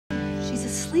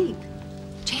asleep.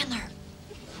 Chandler.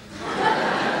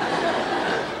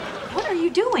 What are you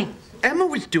doing? Emma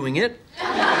was doing it.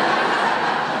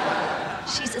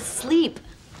 She's asleep.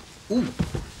 Ooh.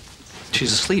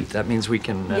 She's asleep. That means we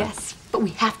can... Yes, but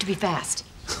we have to be fast.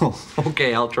 Oh,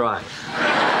 okay, I'll try.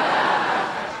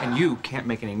 And you can't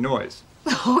make any noise.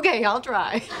 Okay, I'll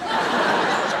try.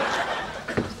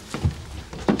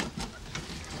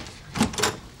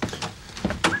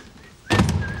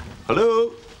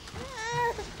 Hello?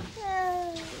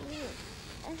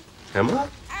 Emma?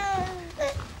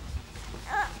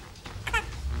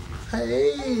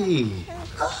 Hey.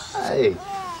 Hi.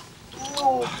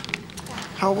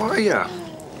 How are ya?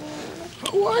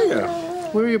 How are ya?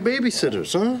 Where are your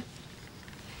babysitters, huh?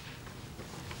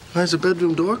 Why is the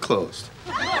bedroom door closed?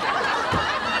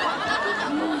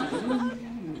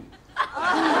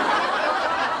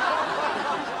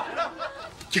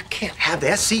 You can't have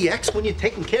SCX when you're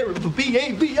taking care of the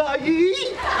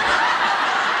BABIE.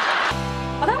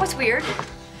 Well, that was weird.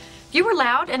 You were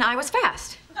loud and I was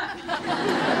fast.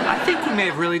 I think we may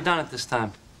have really done it this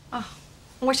time. Oh,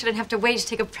 I wish I didn't have to wait to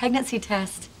take a pregnancy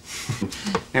test.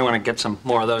 May want to get some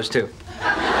more of those, too.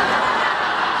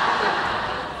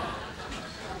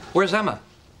 Where's Emma?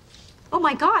 Oh,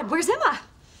 my God, where's Emma?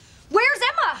 Where's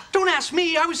Emma? Don't ask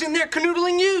me. I was in there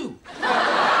canoodling you.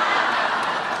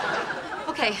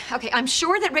 Okay, I'm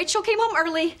sure that Rachel came home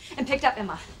early and picked up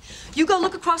Emma. You go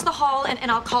look across the hall and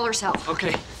I'll call her cell.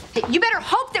 Okay. Hey, you better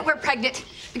hope that we're pregnant,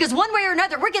 because one way or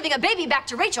another, we're giving a baby back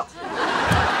to Rachel.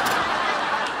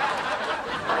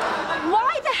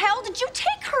 Why the hell did you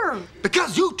take her?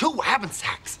 Because you two were having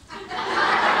sex.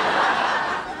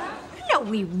 No,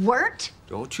 we weren't.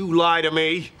 Don't you lie to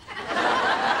me.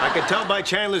 I can tell by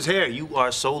Chandler's hair, you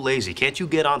are so lazy. Can't you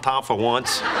get on top for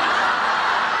once?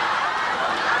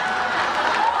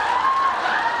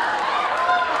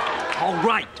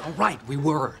 All right, we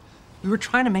were. We were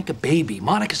trying to make a baby.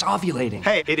 Monica's ovulating.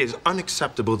 Hey, it is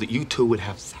unacceptable that you two would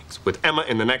have sex with Emma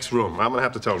in the next room. I'm gonna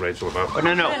have to tell Rachel about it. Oh,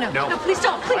 no. No, please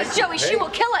don't. Please, Joey, she will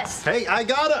kill us. Hey, I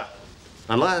got her.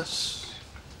 Unless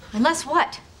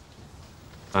What?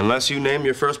 Unless you name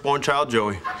your firstborn child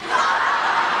Joey.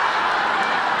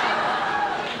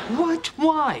 What?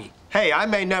 Why? Hey, I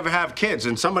may never have kids,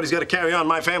 and somebody's got to carry on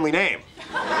my family name.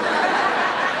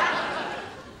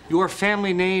 Your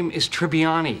family name is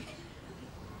Tribbiani.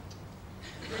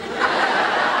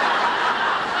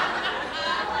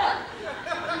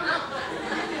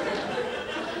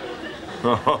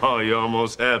 Oh, you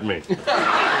almost had me.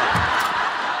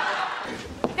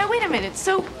 Now, wait a minute.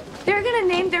 So they're gonna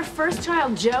name their first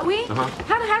child Joey? Uh-huh.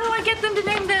 How do I get them to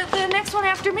name the next one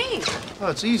after me? Oh,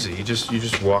 it's easy. You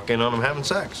just walk in on them having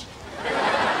sex.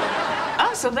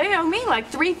 Oh, so they owe me like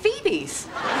 3 Phoebes.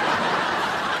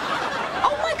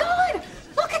 Oh my God!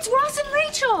 Look, it's Ross and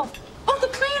Rachel. Oh, the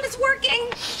plan is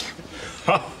working.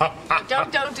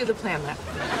 Don't do the plan though.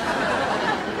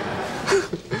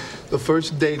 The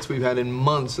first dates we've had in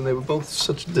months, and they were both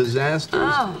such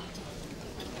disasters. Oh.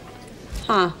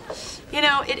 Huh. You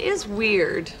know, it is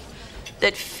weird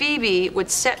that Phoebe would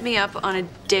set me up on a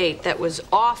date that was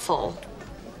awful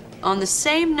on the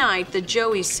same night that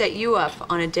Joey set you up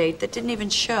on a date that didn't even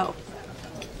show.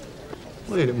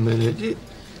 Wait a minute.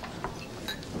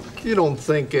 You don't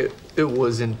think it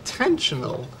was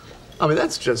intentional? I mean,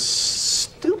 that's just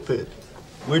stupid.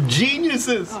 We're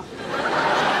geniuses. Oh.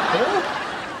 Huh?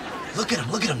 Look at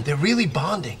them. They're really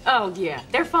bonding. Oh, yeah.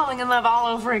 They're falling in love all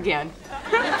over again.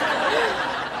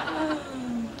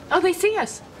 Oh, they see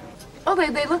us. Oh,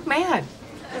 they look mad.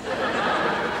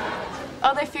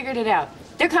 Oh, they figured it out.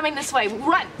 They're coming this way.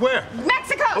 Run! Where?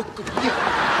 Mexico! Oh,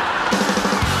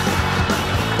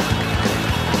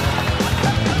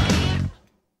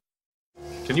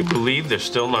 can you believe they're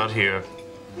still not here?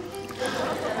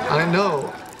 I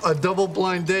know. A double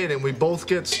blind date and we both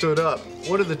get stood up.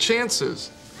 What are the chances?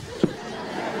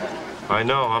 I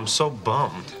know. I'm so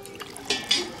bummed.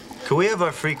 Can we have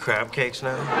our free crab cakes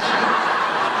now?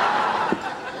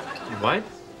 What?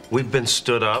 We've been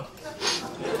stood up,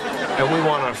 and we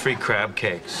want our free crab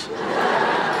cakes.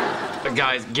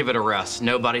 Guys, give it a rest.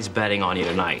 Nobody's betting on you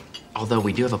tonight. Although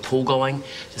we do have a pool going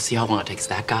to see how long it takes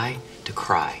that guy to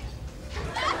cry.